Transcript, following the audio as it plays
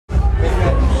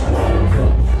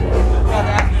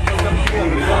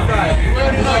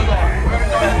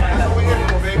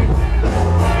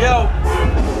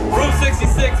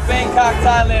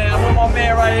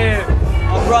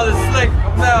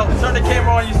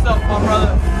on yourself, my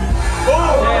brother.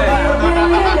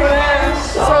 Yeah.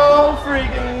 So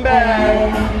freaking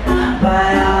bad.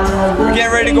 We're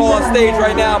getting ready to go on stage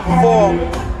right now and perform.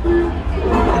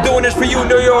 I'm doing this for you,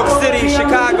 New York City,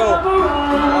 Chicago.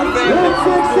 My family.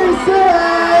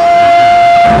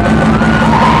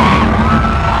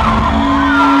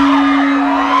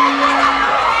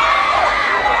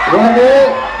 One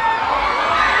day.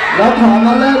 เราขอม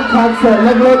าเล่นคอนเสิร์ต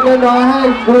เล็กๆน้อยๆให้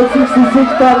Route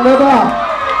 66 กันได้ป่ะ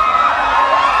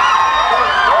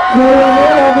คือวันนี้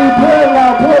เรามีเพื่อนเรา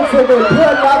เพื่อนสนิทเพื่อ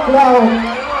นรักเรา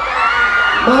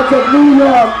มาจากนิวย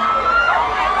อร์ก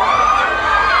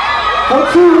เขา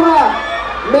ชื่อว่า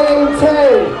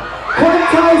Maintain คน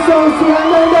ไทยส่งเสียง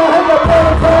เลยนะให้กับ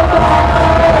Maintain หน่อย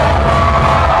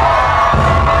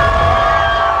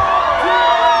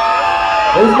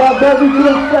It's my very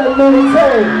good friend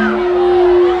Maintain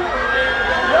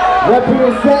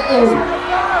representing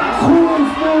Queens,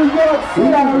 New York. We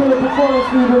got a little performance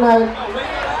for you tonight.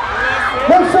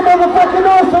 Make some motherfucking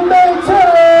noise for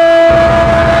Maintain!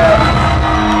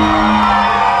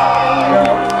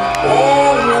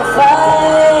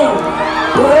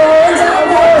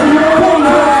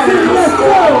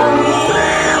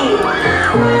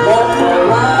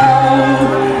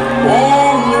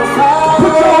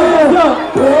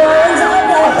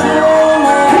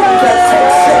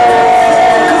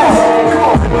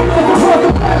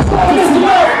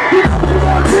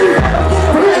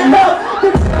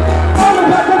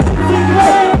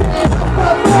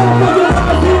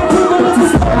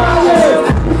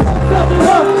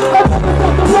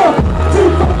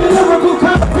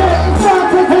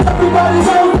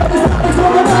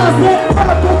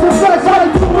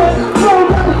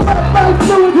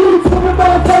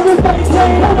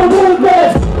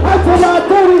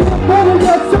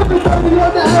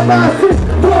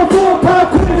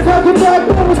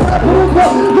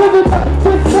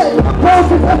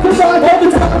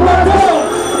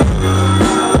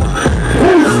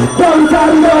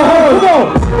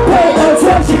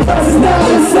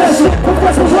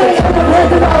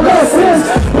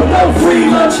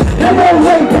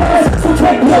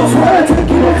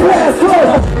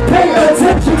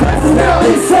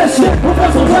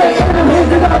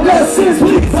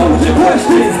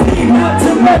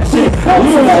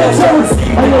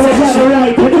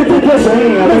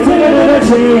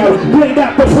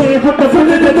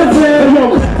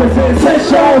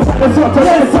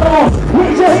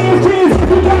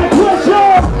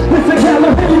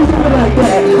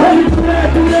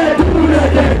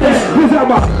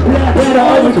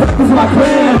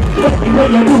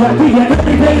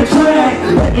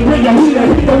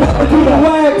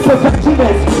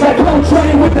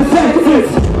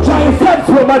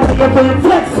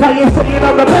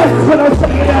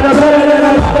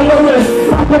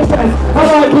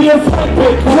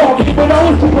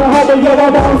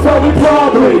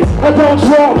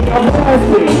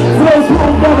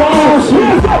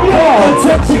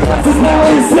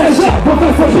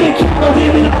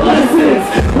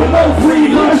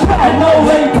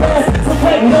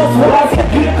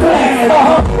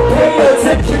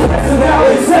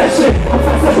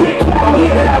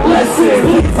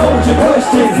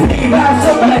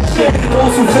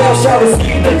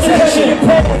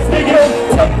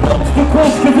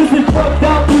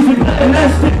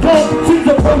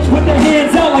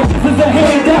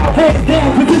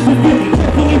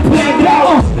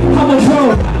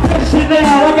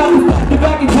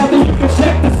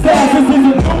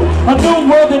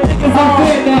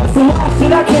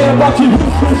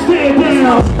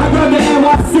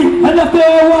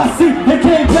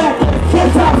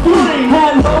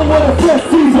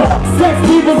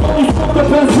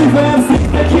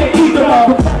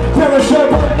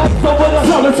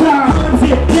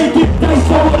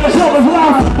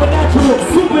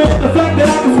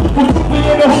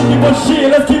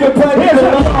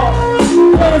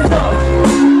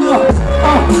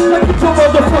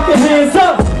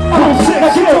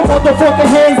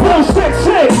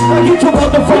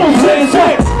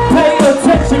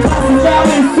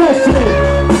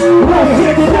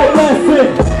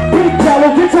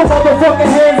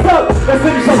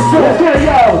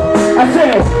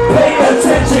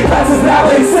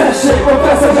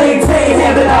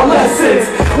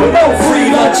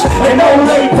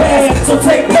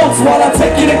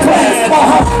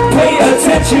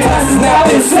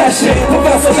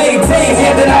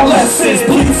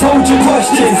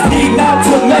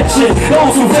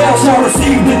 Those who fail shall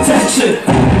receive detention.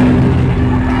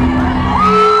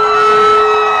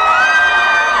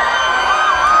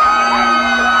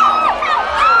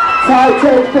 Thai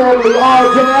family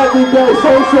all day, every day.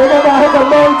 So shit, never had to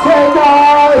maintain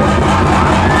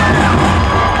guys.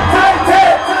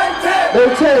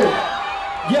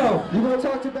 Yo, you wanna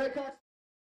talk to Bangkok?